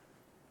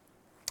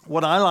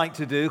 What I like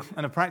to do,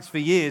 and I've practiced for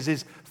years,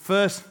 is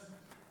first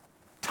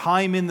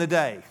time in the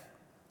day.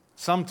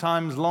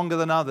 Sometimes longer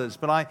than others,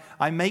 but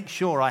I make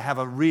sure I have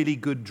a really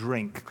good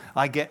drink.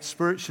 I get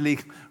spiritually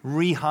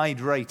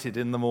rehydrated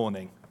in the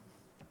morning.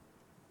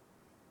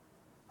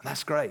 And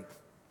that's great.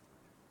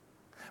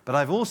 But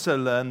I've also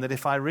learned that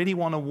if I really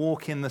want to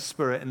walk in the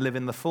Spirit and live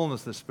in the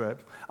fullness of the Spirit,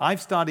 I've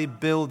started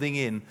building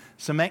in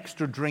some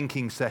extra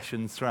drinking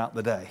sessions throughout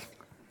the day.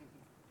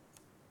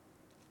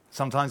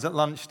 Sometimes at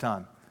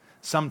lunchtime,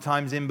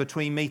 sometimes in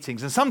between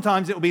meetings, and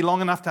sometimes it will be long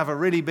enough to have a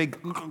really big...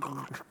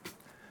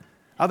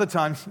 Other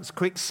times, it's a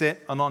quick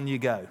sit and on you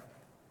go.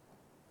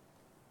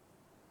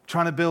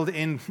 Trying to build it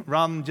in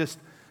rather than just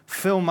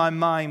fill my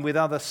mind with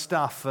other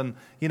stuff. And,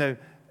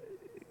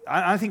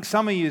 I think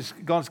some of you,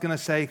 God's going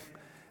to say,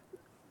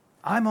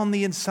 I'm on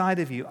the inside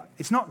of you.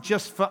 It's not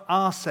just for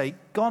our sake.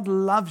 God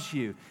loves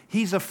you.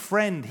 He's a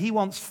friend. He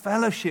wants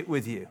fellowship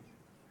with you.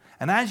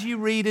 And as you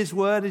read His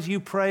word, as you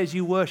pray, as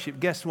you worship,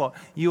 guess what?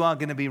 You are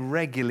going to be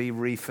regularly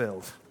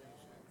refilled.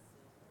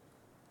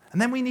 And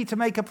then we need to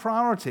make a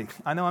priority.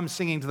 I know I'm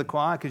singing to the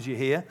choir because you're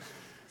here.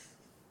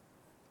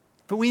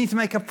 But we need to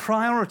make a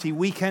priority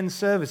weekend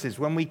services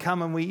when we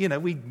come and we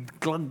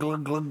glug,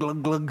 glug, glug,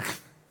 glug, glug.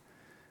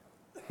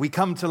 We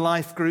come to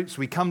life groups.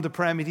 We come to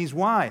prayer meetings.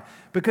 Why?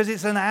 Because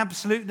it's an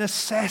absolute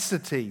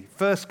necessity.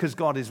 First, because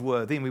God is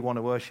worthy and we want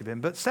to worship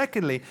Him. But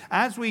secondly,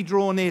 as we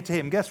draw near to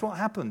Him, guess what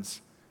happens?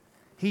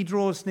 He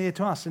draws near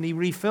to us and He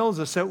refills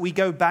us so we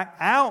go back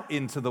out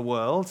into the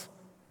world.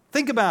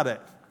 Think about it.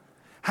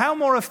 How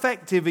more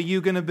effective are you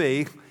going to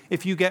be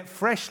if you get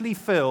freshly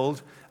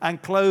filled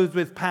and clothed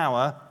with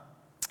power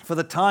for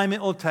the time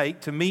it will take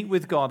to meet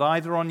with God,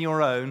 either on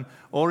your own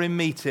or in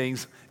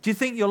meetings? Do you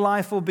think your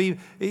life will be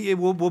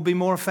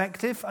more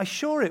effective? I'm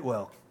sure it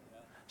will.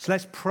 So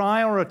let's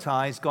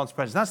prioritize God's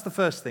presence. That's the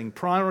first thing,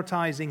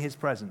 prioritizing His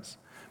presence.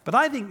 But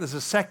I think there's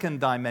a second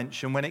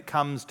dimension when it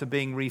comes to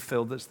being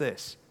refilled that's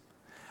this.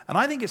 And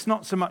I think it's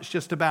not so much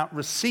just about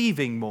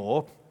receiving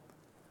more,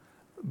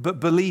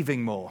 but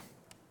believing more.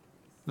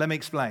 Let me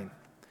explain.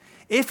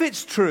 If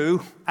it's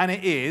true, and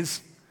it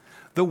is,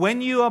 that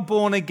when you are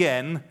born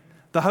again,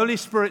 the Holy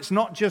Spirit's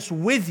not just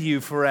with you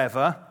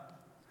forever,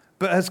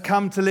 but has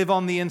come to live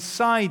on the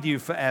inside you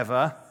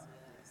forever,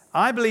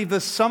 I believe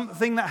there's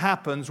something that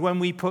happens when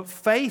we put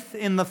faith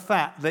in the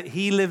fact that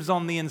He lives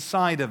on the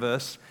inside of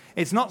us.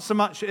 It's not so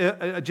much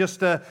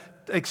just a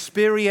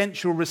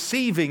experiential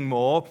receiving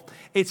more,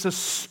 it's a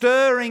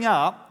stirring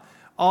up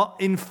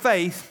in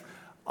faith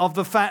of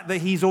the fact that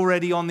he's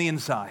already on the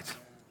inside.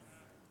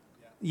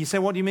 You say,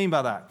 what do you mean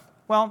by that?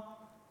 Well,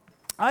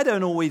 I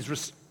don't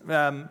always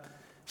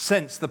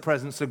sense the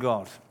presence of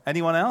God.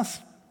 Anyone else?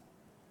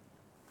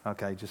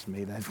 Okay, just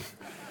me then.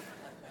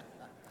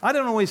 I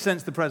don't always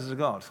sense the presence of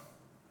God.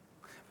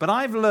 But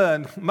I've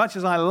learned, much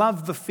as I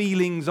love the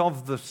feelings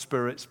of the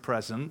Spirit's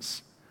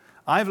presence,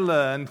 I've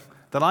learned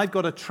that I've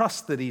got to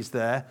trust that he's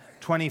there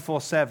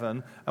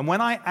 24/7. And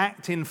when I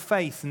act in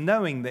faith,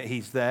 knowing that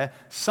he's there,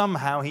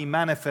 somehow he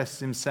manifests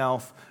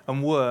himself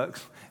and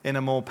works in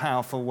a more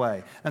powerful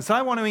way. And so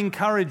I want to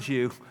encourage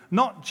you,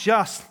 not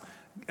just,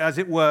 as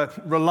it were,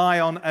 rely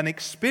on an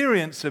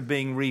experience of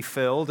being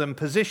refilled and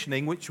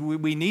positioning, which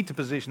we need to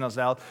position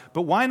ourselves,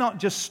 but why not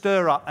just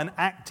stir up an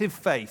active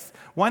faith?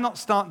 Why not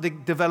start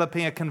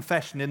developing a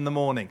confession in the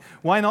morning?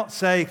 Why not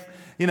say,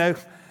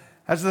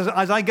 as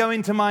I go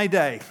into my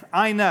day,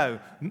 I know,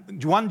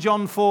 1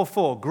 John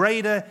 4:4,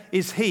 greater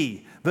is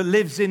he that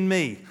lives in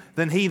me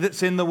than he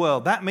that's in the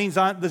world. That means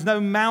there's no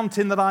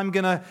mountain that I'm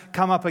going to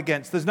come up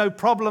against. There's no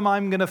problem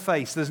I'm going to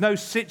face. There's no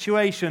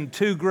situation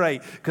too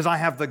great because I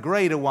have the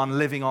greater one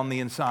living on the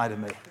inside of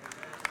me.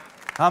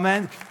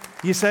 Amen.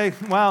 You say,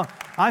 well,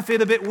 I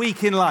feel a bit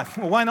weak in life.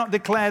 Well, why not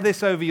declare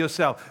this over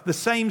yourself? The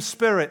same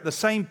Spirit, the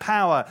same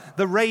power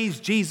that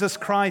raised Jesus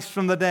Christ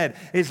from the dead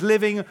is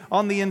living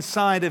on the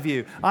inside of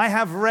you. I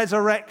have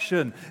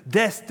resurrection,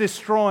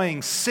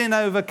 death-destroying,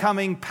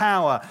 sin-overcoming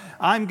power.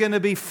 I'm going to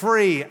be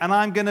free, and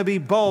I'm going to be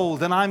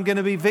bold, and I'm going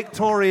to be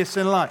victorious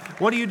in life.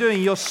 What are you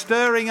doing? You're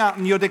stirring up,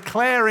 and you're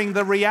declaring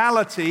the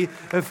reality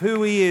of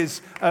who he is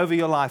over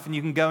your life. And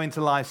you can go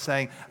into life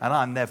saying, and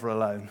I'm never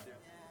alone.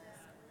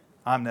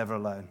 I'm never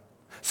alone.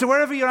 So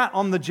wherever you're at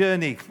on the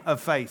journey of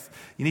faith,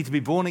 you need to be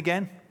born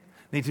again,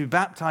 you need to be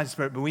baptized in the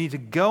Spirit, but we need to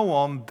go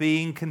on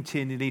being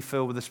continually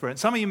filled with the Spirit.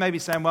 Some of you may be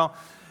saying, well,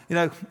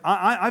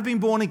 I've been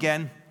born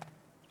again,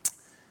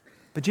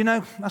 but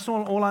that's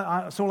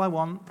all I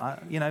want.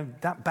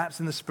 That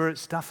baptism in the Spirit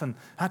stuff and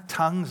that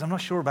tongues, I'm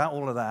not sure about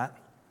all of that.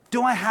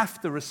 Do I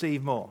have to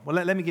receive more? Well,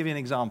 let me give you an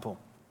example.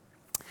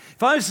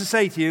 If I was to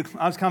say to you,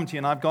 I was coming to you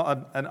and I've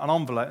got an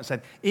envelope and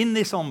said, in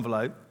this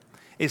envelope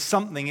is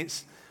something,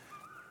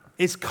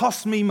 it's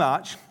cost me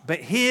much, but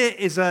here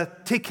is a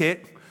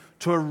ticket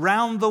to a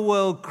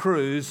round-the-world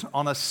cruise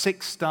on a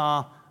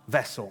 6-star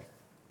vessel.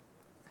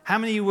 How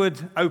many of you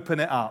would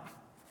open it up?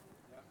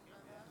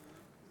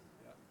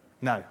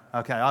 No.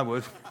 Okay, I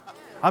would.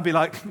 I'd be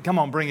like, come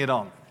on, bring it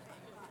on.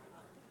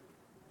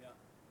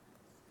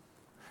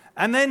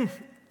 And then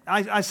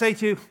I say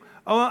to you,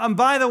 oh, and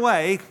by the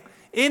way,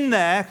 in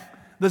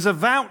there's a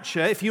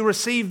voucher, if you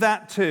receive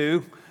that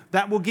too,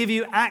 that will give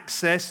you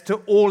access to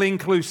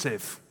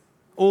all-inclusive.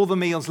 All the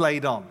meals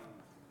laid on. I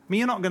mean,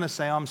 you're not going to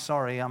say, I'm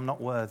sorry, I'm not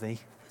worthy.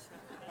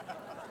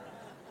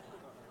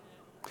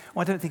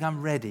 Well, I don't think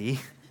I'm ready.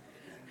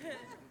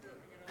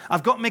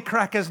 I've got my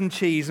crackers and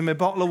cheese and my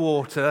bottle of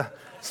water.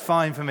 It's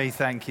fine for me,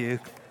 thank you.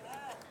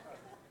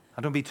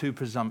 I don't be too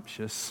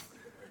presumptuous.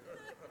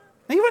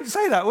 Now, you wouldn't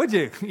say that, would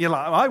you? You're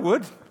like, I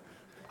would.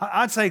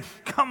 I'd say,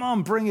 come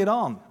on, bring it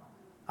on.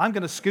 I'm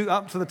going to scoot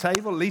up to the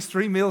table at least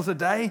 3 meals a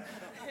day.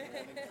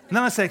 And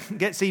then I say, it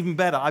gets even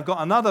better. I've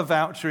got another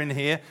voucher in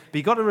here, but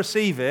you've got to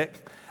receive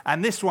it.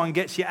 And this one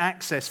gets you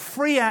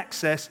free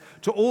access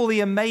to all the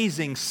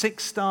amazing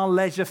 6-star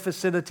leisure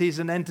facilities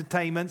and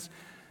entertainments.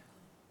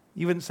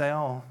 You wouldn't say,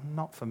 oh,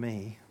 not for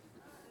me.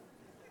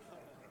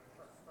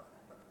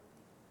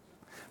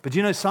 But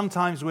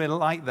sometimes we're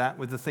like that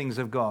with the things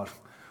of God.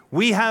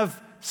 We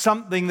have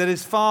something that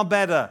is far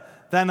better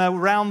than a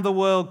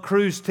round-the-world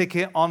cruise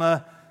ticket on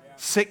a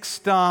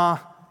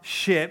 6-star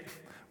ship.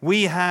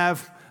 We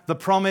have the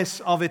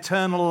promise of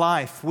eternal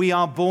life. We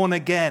are born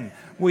again.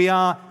 We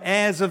are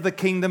heirs of the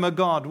kingdom of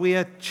God. We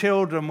are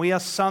children. We are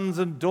sons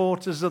and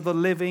daughters of the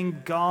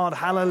living God.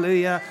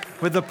 Hallelujah.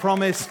 With the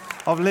promise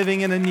of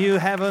living in a new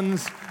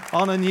heavens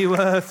on a new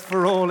earth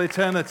for all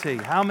eternity.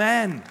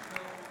 Amen.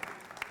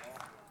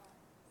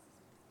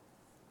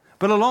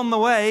 But along the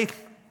way,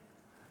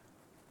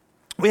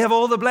 we have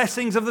all the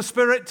blessings of the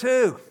Spirit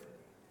too.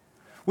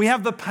 We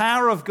have the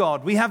power of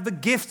God. We have the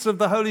gifts of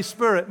the Holy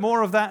Spirit.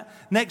 More of that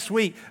next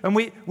week. And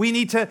we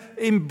need to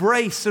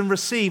embrace and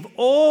receive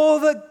all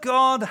that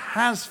God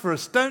has for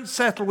us. Don't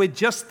settle with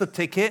just the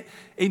ticket.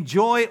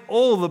 Enjoy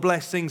all the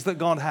blessings that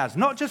God has.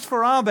 Not just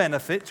for our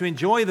benefit, to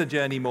enjoy the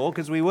journey more,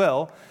 because we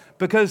will.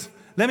 Because,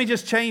 let me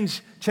just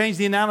change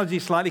the analogy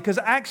slightly, because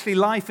actually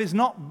life is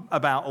not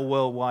about a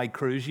worldwide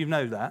cruise. You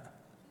know that.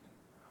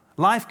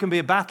 Life can be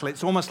a battle.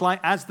 It's almost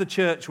like, as the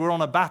church, we're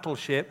on a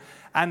battleship.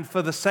 And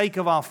for the sake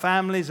of our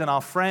families and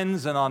our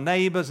friends and our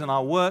neighbors and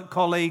our work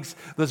colleagues,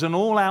 there's an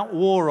all-out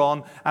war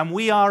on, and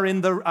we are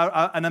in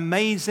an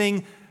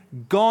amazing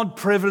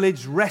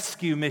God-privileged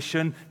rescue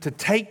mission to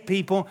take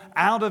people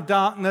out of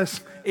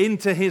darkness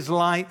into his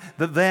light,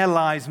 that their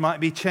lives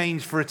might be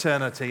changed for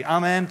eternity.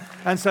 Amen.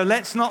 And so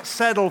let's not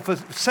settle for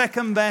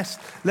second best.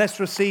 Let's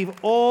receive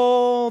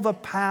all the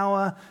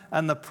power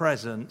and the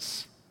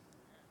presence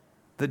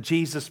that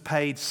Jesus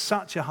paid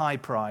such a high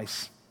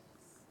price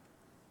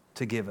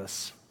to give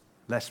us.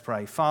 Let's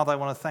pray. Father, I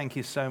want to thank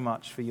you so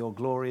much for your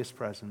glorious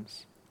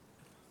presence.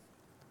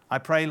 I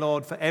pray,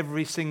 Lord, for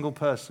every single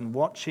person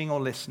watching or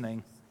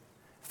listening.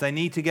 If they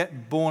need to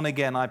get born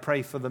again, I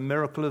pray for the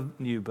miracle of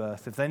new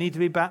birth. If they need to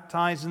be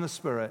baptized in the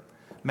Spirit,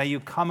 may you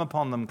come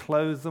upon them,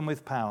 clothe them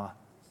with power.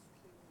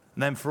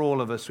 And then for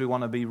all of us, we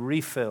want to be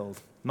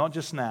refilled, not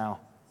just now,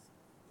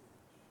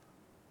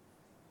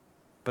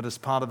 but as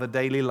part of a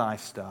daily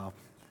lifestyle.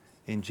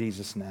 In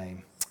Jesus'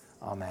 name,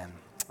 amen.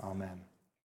 Amen.